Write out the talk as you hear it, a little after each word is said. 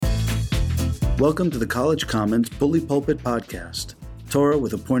Welcome to the College Commons Bully Pulpit Podcast, Torah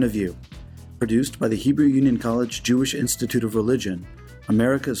with a Point of View, produced by the Hebrew Union College Jewish Institute of Religion,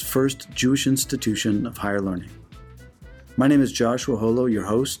 America's first Jewish institution of higher learning. My name is Joshua Holo, your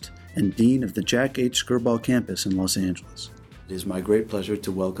host and Dean of the Jack H. Skirball campus in Los Angeles. It is my great pleasure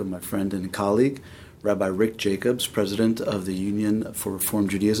to welcome my friend and colleague, Rabbi Rick Jacobs, president of the Union for Reform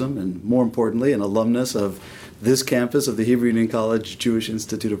Judaism, and more importantly, an alumnus of this campus of the Hebrew Union College Jewish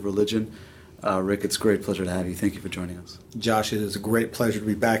Institute of Religion. Rick, it's a great pleasure to have you. Thank you for joining us. Josh, it is a great pleasure to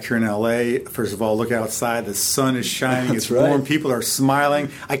be back here in L.A. First of all, look outside. The sun is shining. It's right. warm. People are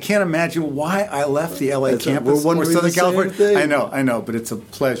smiling. I can't imagine why I left the L.A. campus or Southern California. Thing. I know, but it's a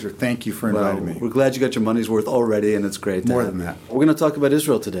pleasure. Thank you for inviting me. We're glad you got your money's worth already, and it's great. More than that. We're going to talk about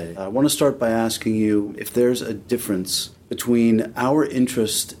Israel today. I want to start by asking you if there's a difference between our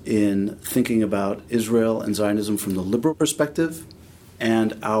interest in thinking about Israel and Zionism from the liberal perspective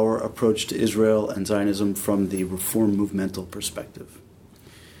and our approach to Israel and Zionism from the reform movemental perspective.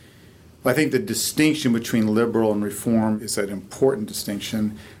 Well, I think the distinction between liberal and reform is an important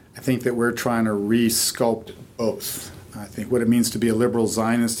distinction. I think that we're trying to re-sculpt both. I think what it means to be a liberal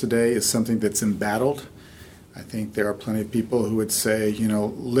Zionist today is something that's embattled. I think there are plenty of people who would say,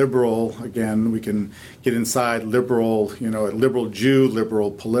 liberal, again, we can get inside liberal, a liberal Jew, liberal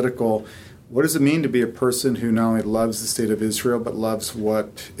political. What does it mean to be a person who not only loves the state of Israel, but loves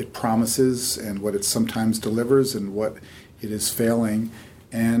what it promises and what it sometimes delivers and what it is failing,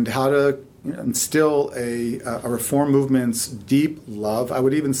 and how to instill a reform movement's deep love, I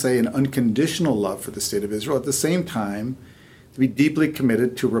would even say an unconditional love for the state of Israel, at the same time to be deeply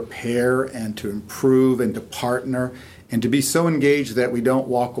committed to repair and to improve and to partner and to be so engaged that we don't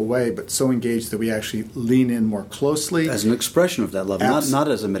walk away, but so engaged that we actually lean in more closely. As an expression of that love, not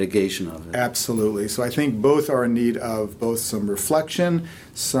as a mitigation of it. Absolutely. So I think both are in need of both some reflection,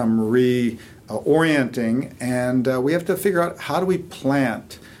 some reorienting, and we have to figure out how do we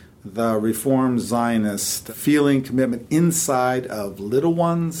plant the Reform Zionist feeling, commitment inside of little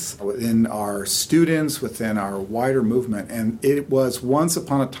ones, within our students, within our wider movement. And it was once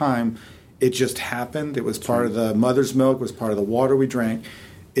upon a time, it just happened. It was part of the mother's milk. It was part of the water we drank.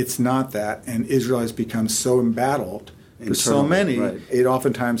 It's not that. And Israel has become so embattled for so many. Right. It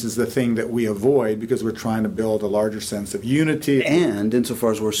oftentimes is the thing that we avoid because we're trying to build a larger sense of unity. And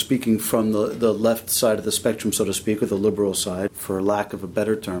insofar as we're speaking from the left side of the spectrum, so to speak, or the liberal side, for lack of a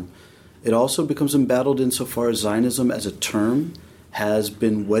better term, it also becomes embattled insofar as Zionism as a term has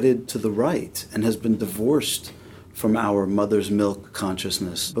been wedded to the right and has been divorced from our mother's milk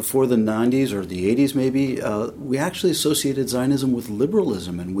consciousness. Before the 90s or the 80s maybe, we actually associated Zionism with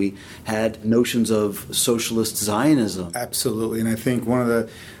liberalism, and we had notions of socialist Zionism. Absolutely, and I think one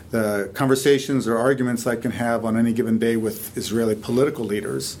of the conversations or arguments I can have on any given day with Israeli political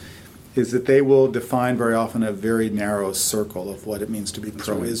leaders is that they will define very often a very narrow circle of what it means to be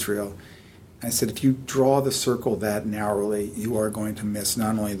pro-Israel. Right. I said, if you draw the circle that narrowly, you are going to miss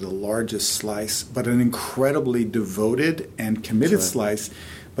not only the largest slice, but an incredibly devoted and committed slice.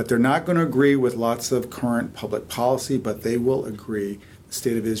 But they're not going to agree with lots of current public policy, but they will agree the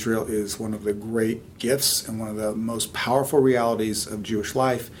state of Israel is one of the great gifts and one of the most powerful realities of Jewish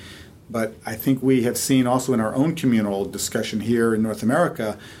life. But I think we have seen also in our own communal discussion here in North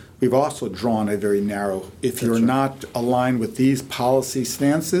America, we've also drawn a very narrow, if you're not aligned with these policy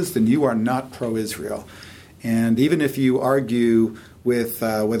stances, then you are not pro-Israel. And even if you argue with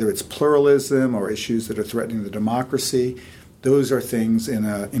whether it's pluralism or issues that are threatening the democracy, those are things in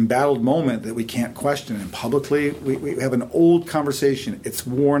an embattled moment that we can't question. And publicly, we have an old conversation. It's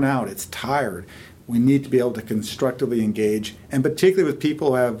worn out. It's tired. We need to be able to constructively engage, and particularly with people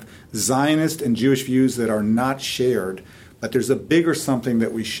who have Zionist and Jewish views that are not shared. But there's a bigger something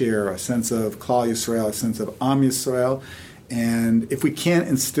that we share, a sense of Klal Yisrael, a sense of Am Yisrael. And if we can't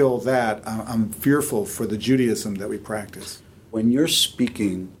instill that, I'm fearful for the Judaism that we practice. When you're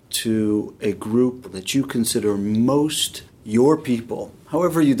speaking to a group that you consider most your people,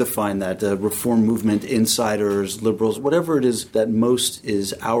 however you define that, reform movement, insiders, liberals, whatever it is that most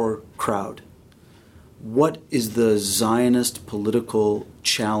is our crowd, what is the Zionist political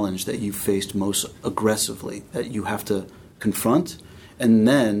challenge that you faced most aggressively, that you have to confront? And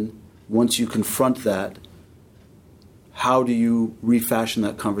then once you confront that, how do you refashion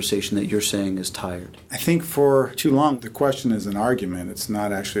that conversation that you're saying is tired? I think for too long, the question is an argument. It's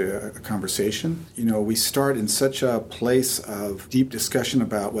not actually a conversation. We start in such a place of deep discussion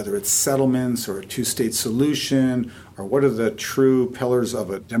about whether it's settlements or a two-state solution or what are the true pillars of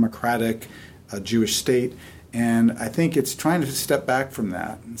a democratic Jewish state. And I think it's trying to step back from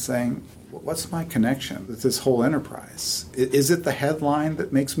that and saying, what's my connection with this whole enterprise? Is it the headline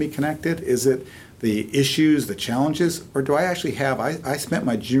that makes me connected? Is it the issues, the challenges? Or do I actually have, I spent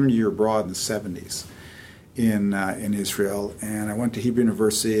my junior year abroad in the 70s in Israel, and I went to Hebrew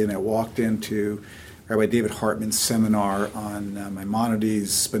University, and I walked into Rabbi David Hartman's seminar on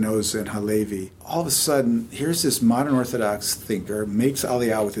Maimonides, Spinoza, and Halevi. All of a sudden, here's this modern Orthodox thinker, makes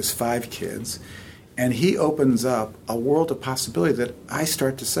Aliyah with his 5 kids, and he opens up a world of possibility that I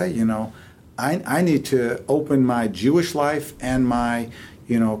start to say, I need to open my Jewish life and my,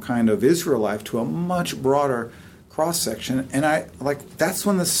 kind of Israel life to a much broader cross-section. And that's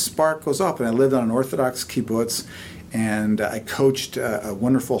when the spark goes up. And I lived on an Orthodox kibbutz, and I coached a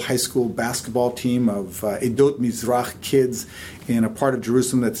wonderful high school basketball team of Edot Mizrach kids in a part of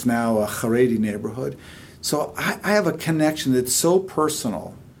Jerusalem that's now a Haredi neighborhood. So I have a connection that's so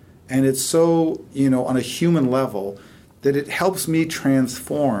personal, and it's so, on a human level, that it helps me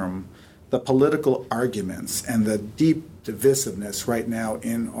transform the political arguments and the deep divisiveness right now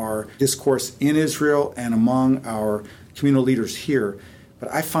in our discourse in Israel and among our communal leaders here.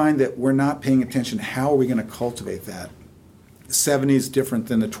 But I find that we're not paying attention. How are we going to cultivate that? The 70s is different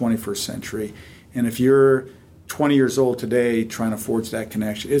than the 21st century. And if you're 20 years old today trying to forge that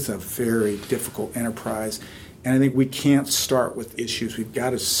connection, it's a very difficult enterprise. And I think we can't start with issues. We've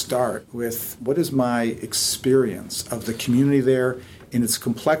got to start with, what is my experience of the community there in its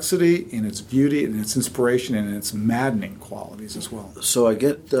complexity, in its beauty, in its inspiration, and in its maddening qualities as well. So I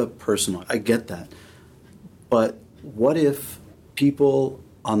get the personal. I get that. But what if people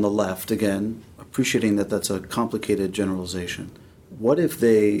on the left, again, appreciating that that's a complicated generalization, what if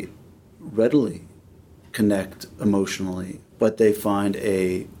they readily connect emotionally, but they find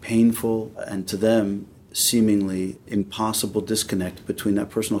a painful and to them seemingly impossible disconnect between that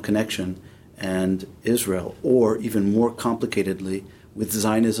personal connection and Israel, or even more complicatedly, with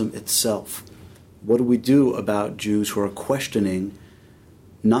Zionism itself? What do we do about Jews who are questioning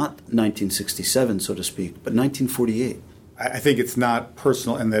not 1967, so to speak, but 1948? I think it's not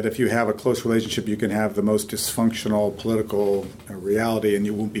personal, in that if you have a close relationship, you can have the most dysfunctional political reality and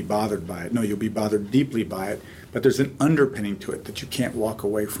you won't be bothered by it. No, you'll be bothered deeply by it, but there's an underpinning to it that you can't walk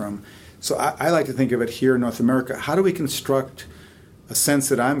away from. So I like to think of it here in North America. How do we construct a sense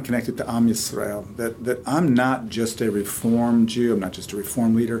that I'm connected to Am Yisrael, that I'm not just a Reform Jew, I'm not just a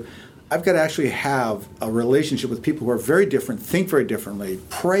Reform leader. I've got to actually have a relationship with people who are very different, think very differently,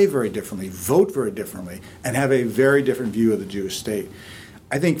 pray very differently, vote very differently, and have a very different view of the Jewish state.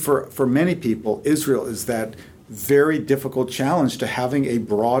 I think for many people, Israel is that very difficult challenge to having a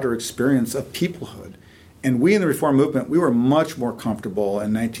broader experience of peoplehood. And we in the Reform movement, we were much more comfortable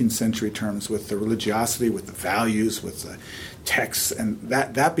in 19th century terms with the religiosity, with the values, with the texts, and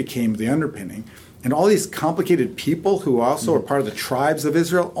that became the underpinning. And all these complicated people who also are part of the tribes of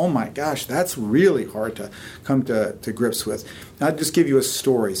Israel, oh my gosh, that's really hard to come to grips with. Now, I'll just give you a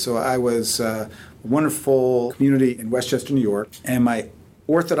story. So I was a wonderful community in Westchester, New York, and my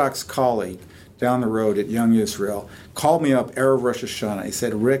Orthodox colleague down the road at Young Israel called me up Erev Rosh Hashanah. He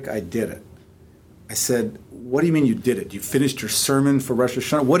said, "Rick, I did it." I said, "What do you mean you did it? You finished your sermon for Rosh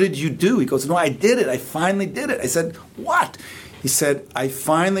Hashanah? What did you do?" He goes, "No, I did it. I finally did it." I said, "What?" He said, "I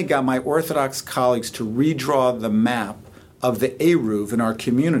finally got my Orthodox colleagues to redraw the map of the Eruv in our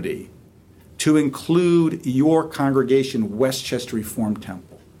community to include your congregation, Westchester Reformed Temple."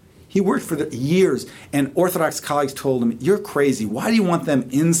 He worked for years, and Orthodox colleagues told him, "You're crazy. Why do you want them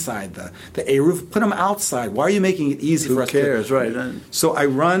inside the Eruv? Put them outside. Why are you making it easy for us?" Who cares, right? So I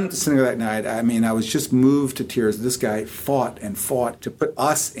run to synagogue that night. I mean, I was just moved to tears. This guy fought and fought to put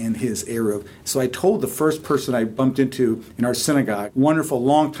us in his Eruv. So I told the first person I bumped into in our synagogue, wonderful,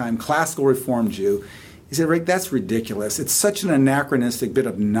 long-time, classical Reform Jew, he said, "Rick, that's ridiculous. It's such an anachronistic bit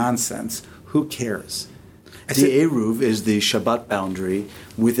of nonsense. Who cares?" The Eruv is the Shabbat boundary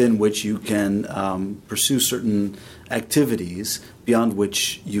within which you can pursue certain activities beyond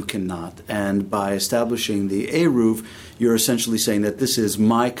which you cannot. And by establishing the Eruv, you're essentially saying that this is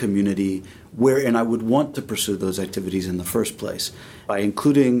my community wherein I would want to pursue those activities in the first place. By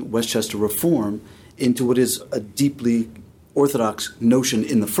including Westchester Reform into what is a deeply Orthodox notion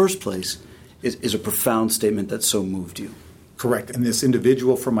in the first place is a profound statement that so moved you. Correct. And this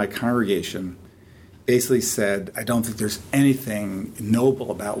individual from my congregation basically said, "I don't think there's anything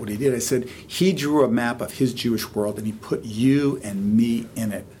noble about what he did." I said, "He drew a map of his Jewish world and he put you and me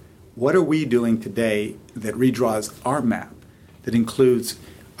in it. What are we doing today that redraws our map, that includes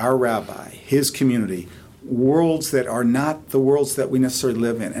our rabbi, his community, worlds that are not the worlds that we necessarily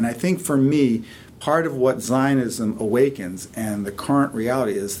live in?" And I think for me, part of what Zionism awakens and the current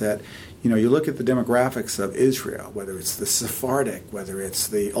reality is that You look at the demographics of Israel, whether it's the Sephardic, whether it's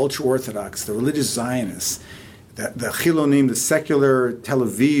the ultra-Orthodox, the religious Zionists, the Chilonim, the secular Tel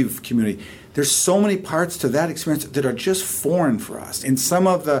Aviv community. There's so many parts to that experience that are just foreign for us. And some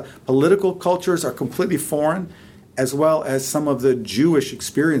of the political cultures are completely foreign, as well as some of the Jewish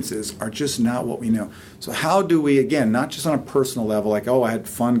experiences are just not what we know. So how do we, again, not just on a personal level, like, I had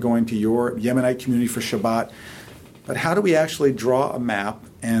fun going to your Yemenite community for Shabbat, but how do we actually draw a map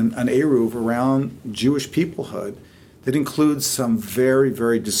and an eruv around Jewish peoplehood that includes some very,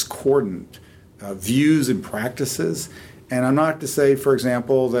 very discordant views and practices? And I'm not to say, for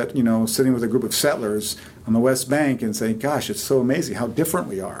example, that, sitting with a group of settlers on the West Bank and saying, gosh, it's so amazing how different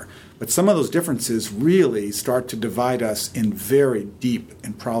we are. But some of those differences really start to divide us in very deep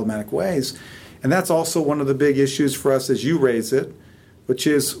and problematic ways. And that's also one of the big issues for us as you raise it, which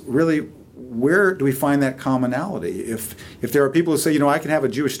is really, where do we find that commonality? If there are people who say, I can have a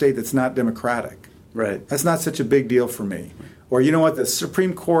Jewish state that's not democratic. Right. That's not such a big deal for me. Or, the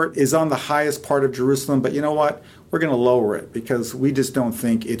Supreme Court is on the highest part of Jerusalem, but you know what? We're going to lower it because we just don't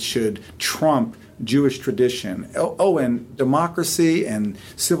think it should trump Jewish tradition. And democracy and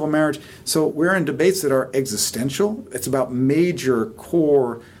civil marriage. So we're in debates that are existential. It's about major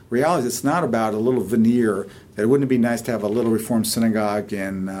core realities. It's not about a little veneer that wouldn't it be nice to have a little Reform synagogue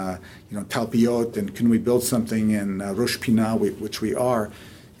in Talpiot, and can we build something in Rosh Pinah, which we are.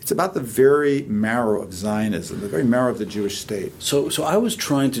 It's about the very marrow of Zionism, the very marrow of the Jewish state. So I was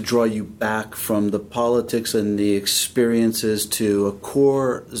trying to draw you back from the politics and the experiences to a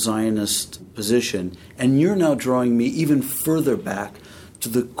core Zionist position, and you're now drawing me even further back to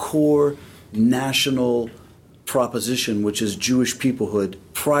the core national proposition, which is Jewish peoplehood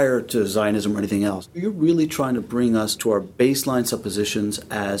prior to Zionism or anything else. You're really trying to bring us to our baseline suppositions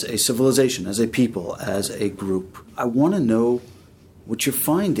as a civilization, as a people, as a group. I want to know what you're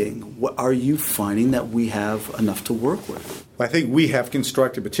finding. What are you finding that we have enough to work with? I think we have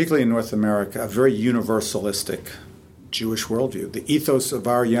constructed, particularly in North America, a very universalistic Jewish worldview. The ethos of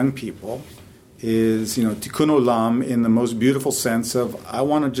our young people is, tikkun olam in the most beautiful sense of, I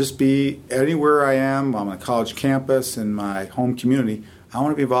want to just be anywhere I am, on a college campus, in my home community, I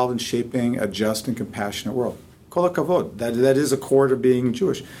want to be involved in shaping a just and compassionate world. Kol hakavod, that is a core to being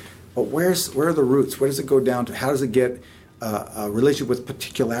Jewish. But where are the roots? Where does it go down to? How does it get a relationship with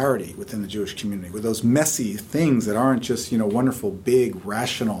particularity within the Jewish community, with those messy things that aren't just, wonderful, big,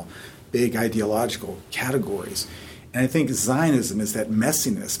 rational, big ideological categories? And I think Zionism is that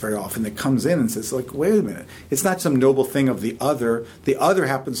messiness very often that comes in and says, wait a minute, it's not some noble thing of the other. The other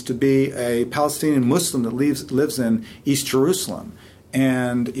happens to be a Palestinian Muslim that lives in East Jerusalem.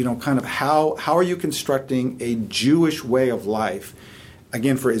 And, kind of how are you constructing a Jewish way of life?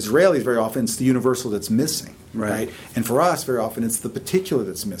 Again, for Israelis, very often it's the universal that's missing, right? And for us, very often it's the particular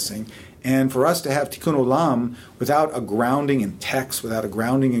that's missing. And for us to have tikkun olam without a grounding in text, without a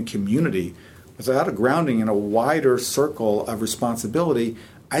grounding in community, without a grounding in a wider circle of responsibility,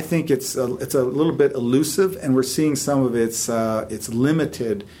 I think it's a little bit elusive, and we're seeing some of its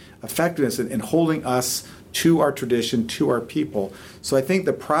limited effectiveness in holding us to our tradition, to our people. So I think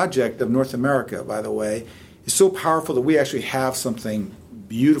the project of North America, by the way, is so powerful that we actually have something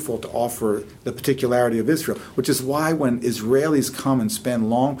beautiful to offer the particularity of Israel, which is why when Israelis come and spend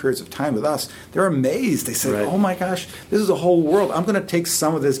long periods of time with us, they're amazed. They say, oh my gosh, this is a whole world. I'm going to take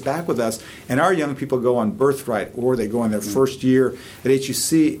some of this back with us. And our young people go on Birthright, or they go on their first year at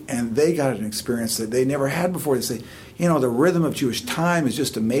HUC, and they got an experience that they never had before. They say, the rhythm of Jewish time is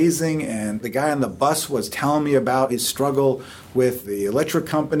just amazing. And the guy on the bus was telling me about his struggle with the electric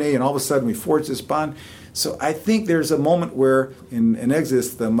company, and all of a sudden we forged this bond. So I think there's a moment where in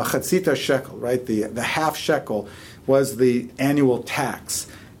Exodus, the machatzita shekel, right, the half shekel was the annual tax.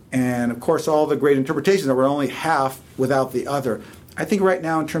 And of course, all the great interpretations that were only half without the other. I think right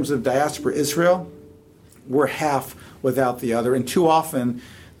now in terms of diaspora Israel, we're half without the other. And too often,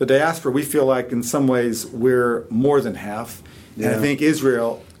 the diaspora, we feel like in some ways we're more than half. Yeah. And I think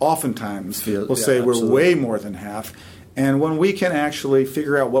Israel oftentimes will say we're way more than half. And when we can actually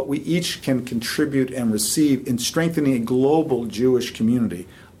figure out what we each can contribute and receive in strengthening a global Jewish community,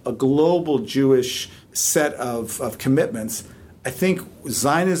 a global Jewish set of commitments, I think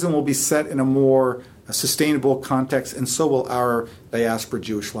Zionism will be set in a more sustainable context, and so will our diaspora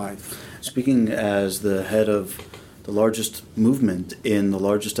Jewish life. Speaking as the head of the largest movement in the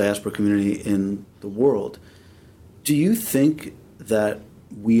largest diaspora community in the world, do you think that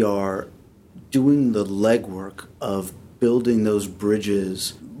we are doing the legwork of building those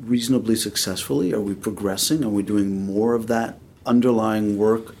bridges reasonably successfully? Are we progressing? Are we doing more of that underlying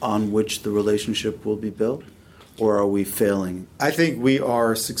work on which the relationship will be built? or are we failing? I think we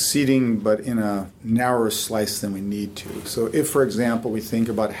are succeeding, but in a narrower slice than we need to. So if, for example, we think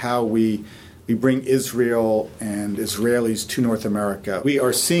about how we bring Israel and Israelis to North America, we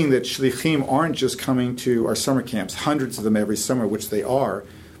are seeing that shlichim aren't just coming to our summer camps, hundreds of them every summer, which they are.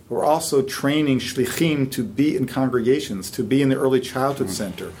 We're also training shlichim to be in congregations, to be in the early childhood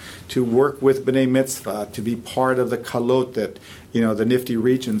center, to work with B'nai Mitzvah, to be part of the kalot that, the Nifty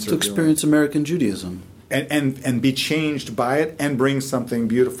regions are doing. To experience American Judaism. And be changed by it and bring something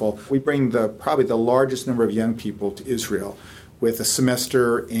beautiful. We bring probably the largest number of young people to Israel with a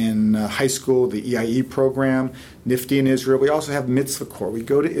semester in high school, the EIE program, Nifty in Israel. We also have Mitzvah Corps. We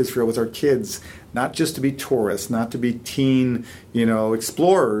go to Israel with our kids, not just to be tourists, not to be teen,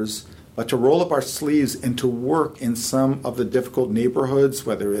 explorers, but to roll up our sleeves and to work in some of the difficult neighborhoods,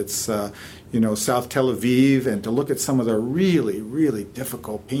 whether it's, South Tel Aviv, and to look at some of the really, really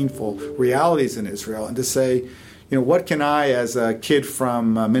difficult, painful realities in Israel and to say, what can I, as a kid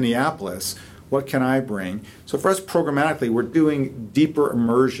from Minneapolis, what can I bring? So for us, programmatically, we're doing deeper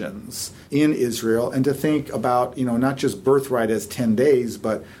immersions in Israel and to think about, not just Birthright as 10 days,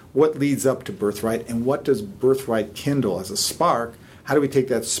 but what leads up to Birthright and what does Birthright kindle as a spark? How do we take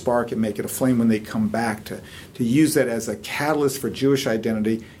that spark and make it a flame when they come back to use that as a catalyst for Jewish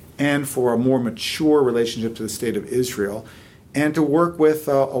identity and for a more mature relationship to the state of Israel, and to work with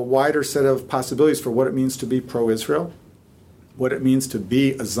a wider set of possibilities for what it means to be pro-Israel, what it means to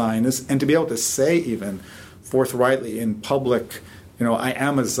be a Zionist, and to be able to say even forthrightly in public, I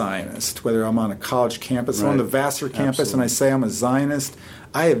am a Zionist, whether I'm on a college campus or on the Vassar campus, and I say I'm a Zionist.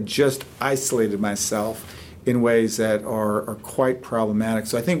 I have just isolated myself in ways that are quite problematic.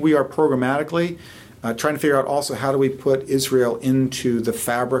 So I think we are programmatically trying to figure out also how do we put Israel into the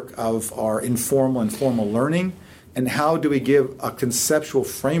fabric of our informal and formal learning, and how do we give a conceptual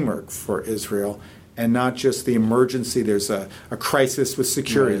framework for Israel and not just the emergency. There's a crisis with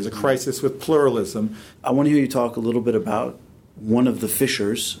security, there's a crisis with pluralism. I want to hear you talk a little bit about one of the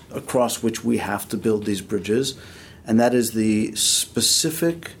fissures across which we have to build these bridges, and that is the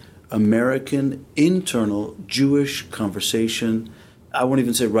specific American internal Jewish conversation. I won't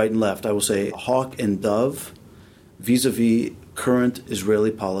even say right and left. I will say hawk and dove vis-a-vis current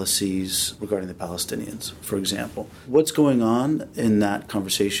Israeli policies regarding the Palestinians, for example. What's going on in that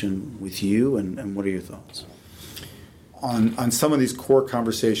conversation with you, and what are your thoughts? On some of these core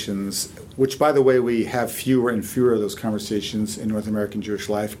conversations, which, by the way, we have fewer and fewer of those conversations in North American Jewish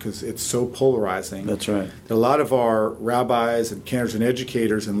life because it's so polarizing. That's right. A lot of our rabbis and canors and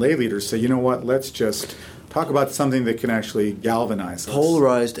educators and lay leaders say, let's just talk about something that can actually galvanize us.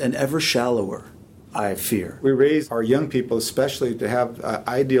 Polarized and ever shallower, I fear. We raise our young people especially to have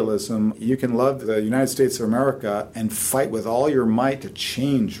idealism. You can love the United States of America and fight with all your might to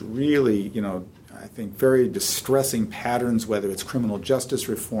change really, I think very distressing patterns, whether it's criminal justice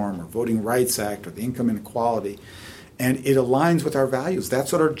reform or Voting Rights Act or the income inequality. And it aligns with our values.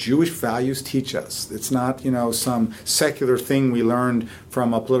 That's what our Jewish values teach us. It's not, some secular thing we learned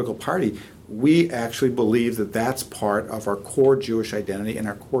from a political party. We actually believe that that's part of our core Jewish identity and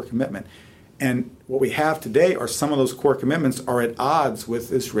our core commitment. And what we have today are some of those core commitments are at odds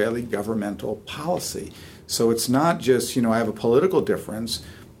with Israeli governmental policy. So it's not just, I have a political difference,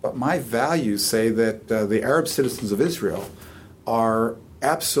 but my values say that the Arab citizens of Israel are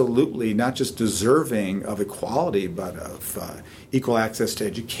absolutely not just deserving of equality, but of equal access to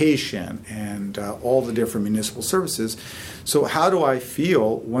education and all the different municipal services. So how do I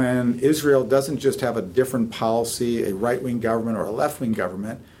feel when Israel doesn't just have a different policy, a right-wing government or a left-wing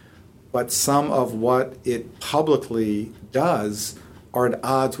government, but some of what it publicly does are at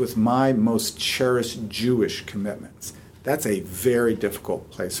odds with my most cherished Jewish commitments? That's a very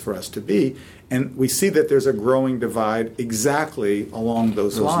difficult place for us to be. And we see that there's a growing divide exactly along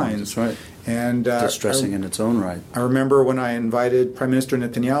those lines. That's right. And distressing in its own right. I remember when I invited Prime Minister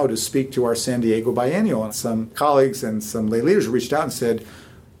Netanyahu to speak to our San Diego biennial, and some colleagues and some lay leaders reached out and said,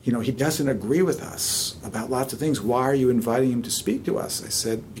 he doesn't agree with us about lots of things. Why are you inviting him to speak to us? I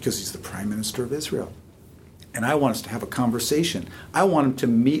said, because he's the Prime Minister of Israel. And I want us to have a conversation. I want him to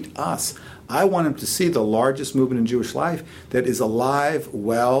meet us. I want him to see the largest movement in Jewish life that is alive,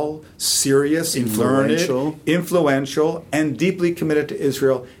 well, serious, learned, influential, and deeply committed to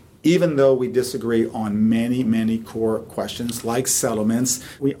Israel, even though we disagree on many, many core questions like settlements.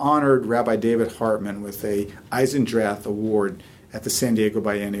 We honored Rabbi David Hartman with a Eisendrath Award at the San Diego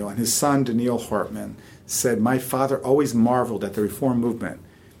Biennial, and his son, Daniel Hartman, said, "My father always marveled at the Reform movement,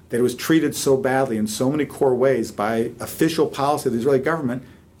 that it was treated so badly in so many core ways by official policy of the Israeli government,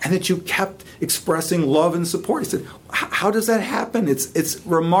 and that you kept expressing love and support." He said, how does that happen? It's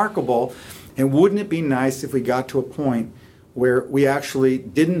remarkable. And wouldn't it be nice if we got to a point where we actually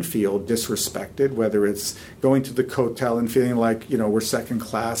didn't feel disrespected, whether it's going to the Kotel and feeling like, we're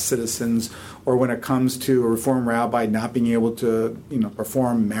second-class citizens, or when it comes to a Reform rabbi not being able to,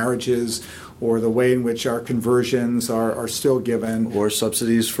 perform marriages, or the way in which our conversions are still given. Or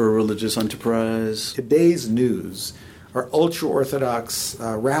subsidies for religious enterprise. Today's news are ultra-Orthodox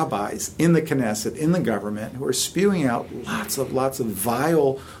rabbis in the Knesset, in the government, who are spewing out lots of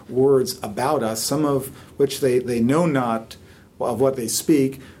vile words about us, some of which they know not of what they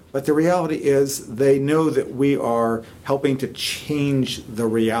speak, but the reality is they know that we are helping to change the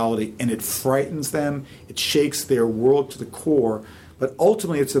reality, and it frightens them, it shakes their world to the core, but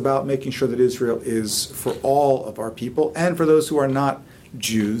ultimately it's about making sure that Israel is for all of our people, and for those who are not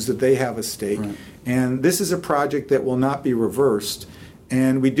Jews, that they have a stake. Right. And this is a project that will not be reversed,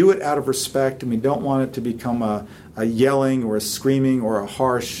 and we do it out of respect, and we don't want it to become a yelling or a screaming or a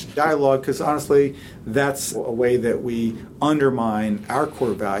harsh dialogue, because honestly, that's a way that we undermine our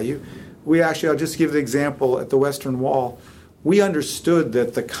core value. I'll just give the example at the Western Wall. We understood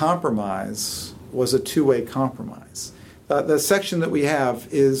that the compromise was a two-way compromise. The section that we have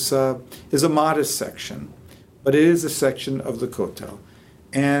is a modest section, but it is a section of the Kotel.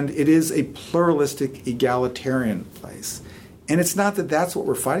 And it is a pluralistic, egalitarian place. And it's not that that's what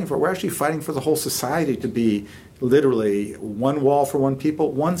we're fighting for. We're actually fighting for the whole society to be literally one wall for one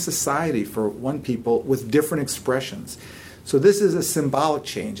people, one society for one people with different expressions. So this is a symbolic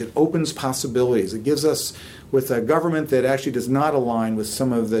change. It opens possibilities. It gives us, with a government that actually does not align with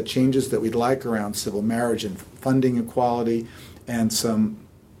some of the changes that we'd like around civil marriage and funding equality and some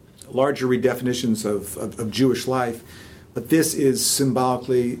larger redefinitions of Jewish life. But this is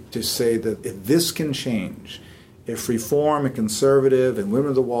symbolically to say that if this can change, if Reform and Conservative and Women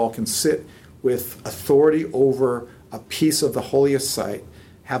of the Wall can sit with authority over a piece of the holiest site,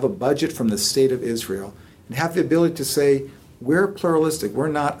 have a budget from the state of Israel, and have the ability to say, we're pluralistic, we're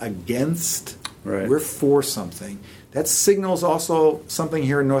not against, right, we're for something. That signals also something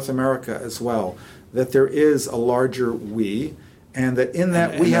here in North America as well, that there is a larger we, and that in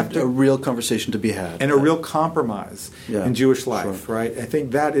that we have a real conversation to be had. And a real compromise in Jewish life, sure, right? I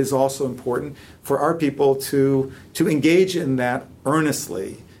think that is also important for our people to engage in that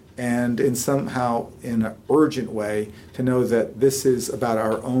earnestly and in an urgent way, to know that this is about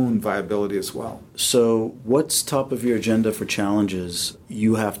our own viability as well. So what's top of your agenda for challenges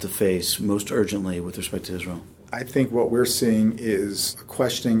you have to face most urgently with respect to Israel? I think what we're seeing is a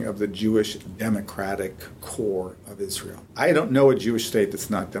questioning of the Jewish democratic core of Israel. I don't know a Jewish state that's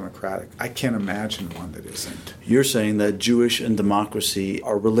not democratic. I can't imagine one that isn't. You're saying that Jewish and democracy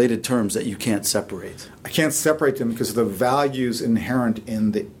are related terms that you can't separate. I can't separate them because the values inherent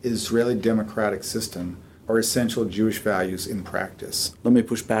in the Israeli democratic system are essential Jewish values in practice. Let me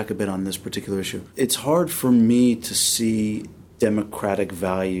push back a bit on this particular issue. It's hard for me to see democratic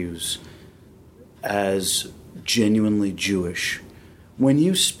values as genuinely Jewish. When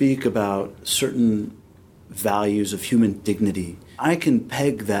you speak about certain values of human dignity, I can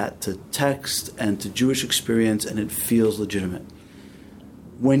peg that to text and to Jewish experience, and it feels legitimate.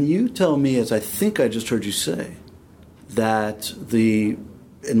 When you tell me, as I think I just heard you say, that the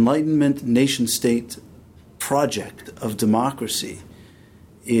Enlightenment nation-state project of democracy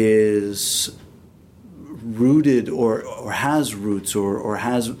is rooted or has roots or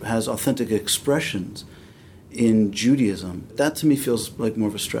has authentic expressions in Judaism, that to me feels like more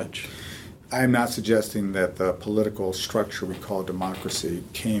of a stretch. I am not suggesting that the political structure we call democracy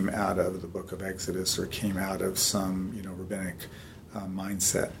came out of the book of Exodus or came out of some rabbinic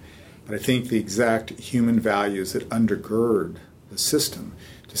mindset. But I think the exact human values that undergird the system,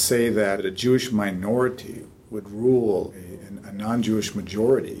 to say that a Jewish minority would rule a non-Jewish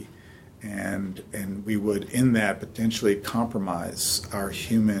majority, and we would in that potentially compromise our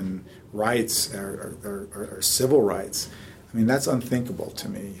human rights, our civil rights. I mean, that's unthinkable to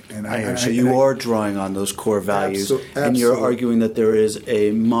me. So you are drawing on those core values, and you're arguing that there is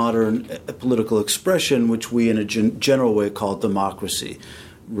a modern political expression which we in a general way call democracy,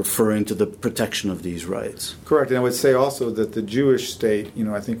 referring to the protection of these rights. Correct. And I would say also that the Jewish state,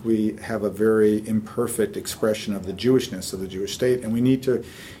 I think we have a very imperfect expression of the Jewishness of the Jewish state, and we need to,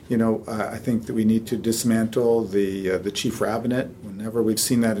 I think that we need to dismantle the chief rabbinate. Whenever we've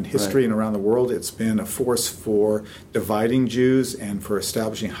seen that in history and around the world, it's been a force for dividing Jews and for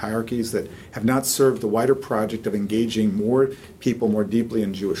establishing hierarchies that have not served the wider project of engaging more people more deeply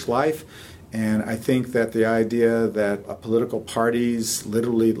in Jewish life. And I think that the idea that political parties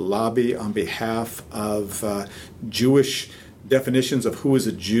literally lobby on behalf of Jewish definitions of who is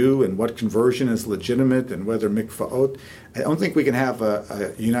a Jew and what conversion is legitimate and whether mikvaot. I don't think we can have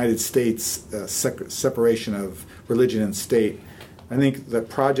a United States separation of religion and state. I think the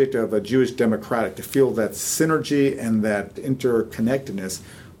project of a Jewish democratic, to feel that synergy and that interconnectedness,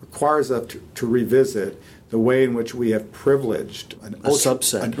 requires us to revisit the way in which we have privileged an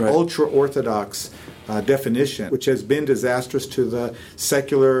ultra-Orthodox definition, which has been disastrous to the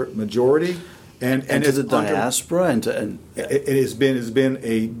secular majority. And to the diaspora, it has been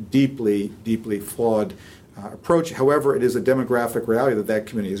a deeply, deeply flawed approach. However, it is a demographic reality that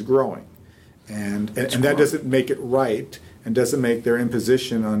community is growing, and that doesn't make it right, and doesn't make their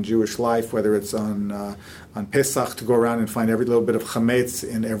imposition on Jewish life, whether it's on Pesach to go around and find every little bit of chametz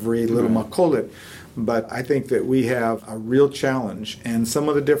in every little makolet. But I think that we have a real challenge, and some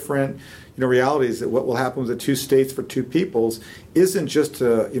of the different realities that what will happen with the two states for two peoples isn't just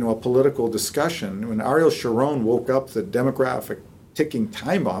a political discussion. When Ariel Sharon woke up the demographic ticking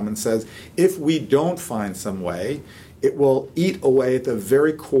time bomb and says, if we don't find some way, it will eat away at the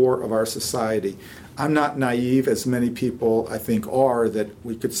very core of our society. I'm not naive, as many people I think are, that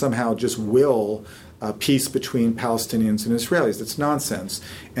we could somehow just will peace between Palestinians and Israelis. That's nonsense.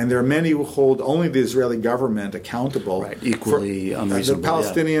 And there are many who hold only the Israeli government accountable. Right, equally unreasonable. The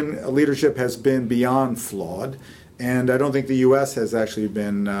Palestinian leadership has been beyond flawed, and I don't think the U.S. has actually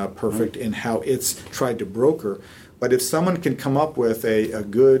been perfect in how it's tried to broker. But if someone can come up with a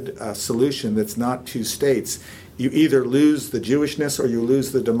good solution that's not two states, you either lose the Jewishness or you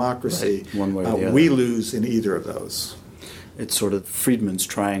lose the democracy. Right. One way or the other. We lose in either of those. It's sort of Friedman's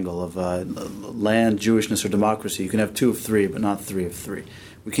triangle of land, Jewishness, or democracy. You can have two of three, but not three of three.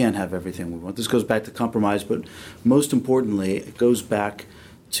 We can't have everything we want. This goes back to compromise, but most importantly, it goes back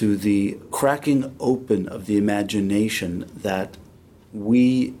to the cracking open of the imagination that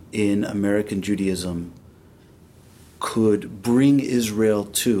we in American Judaism could bring Israel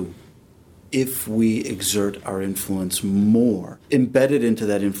to if we exert our influence more. Embedded into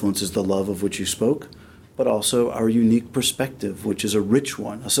that influence is the love of which you spoke, but also our unique perspective, which is a rich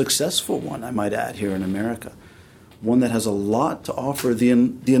one, a successful one, I might add, here in America. One that has a lot to offer the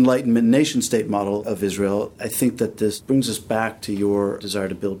Enlightenment nation-state model of Israel. I think that this brings us back to your desire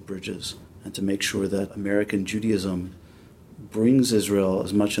to build bridges and to make sure that American Judaism brings Israel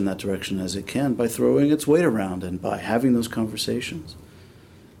as much in that direction as it can by throwing its weight around and by having those conversations.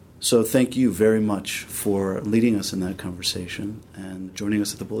 So thank you very much for leading us in that conversation and joining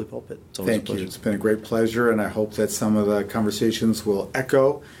us at the Bully Pulpit. It's always a pleasure. Thank you. It's been a great pleasure, and I hope that some of the conversations will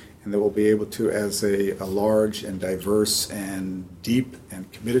echo and that we'll be able to, as a large and diverse and deep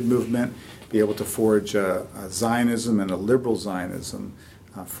and committed movement, be able to forge a Zionism and a liberal Zionism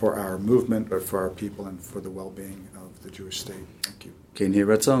for our movement, but for our people and for the well-being of the Jewish state. Thank you. Ken Yeh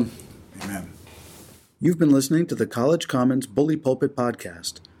Ratzon. Amen. You've been listening to the College Commons Bully Pulpit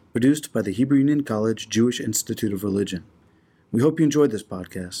podcast, produced by the Hebrew Union College Jewish Institute of Religion. We hope you enjoyed this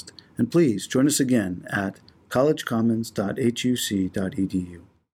podcast, and please join us again at collegecommons.huc.edu.